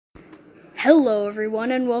Hello everyone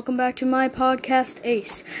and welcome back to my podcast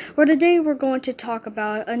Ace, where today we're going to talk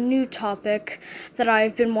about a new topic that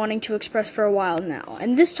I've been wanting to express for a while now.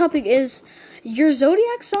 And this topic is, your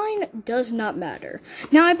zodiac sign does not matter.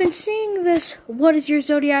 Now I've been seeing this, what does your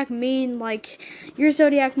zodiac mean? Like, your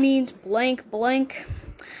zodiac means blank blank.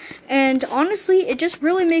 And honestly, it just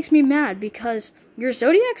really makes me mad because your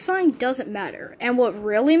zodiac sign doesn't matter. And what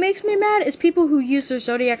really makes me mad is people who use their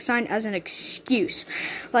zodiac sign as an excuse.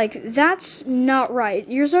 Like, that's not right.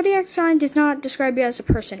 Your zodiac sign does not describe you as a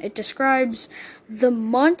person. It describes the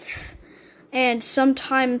month, and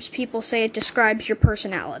sometimes people say it describes your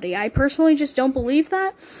personality. I personally just don't believe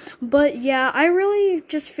that. But yeah, I really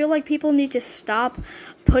just feel like people need to stop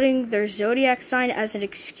putting their zodiac sign as an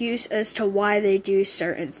excuse as to why they do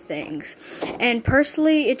certain things. And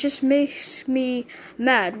personally, it just makes me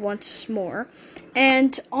mad once more.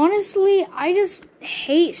 And honestly, I just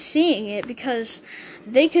hate seeing it because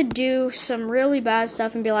they could do some really bad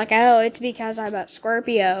stuff and be like, oh, it's because I'm a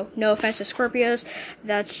Scorpio. No offense to Scorpios.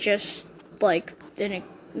 That's just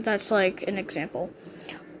that's an example.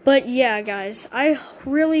 But yeah, guys, I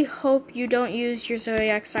really hope you don't use your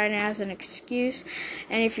zodiac sign as an excuse.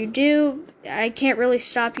 And if you do, I can't really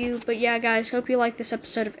stop you. But yeah, guys, hope you like this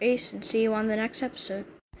episode of Ace, and see you on the next episode.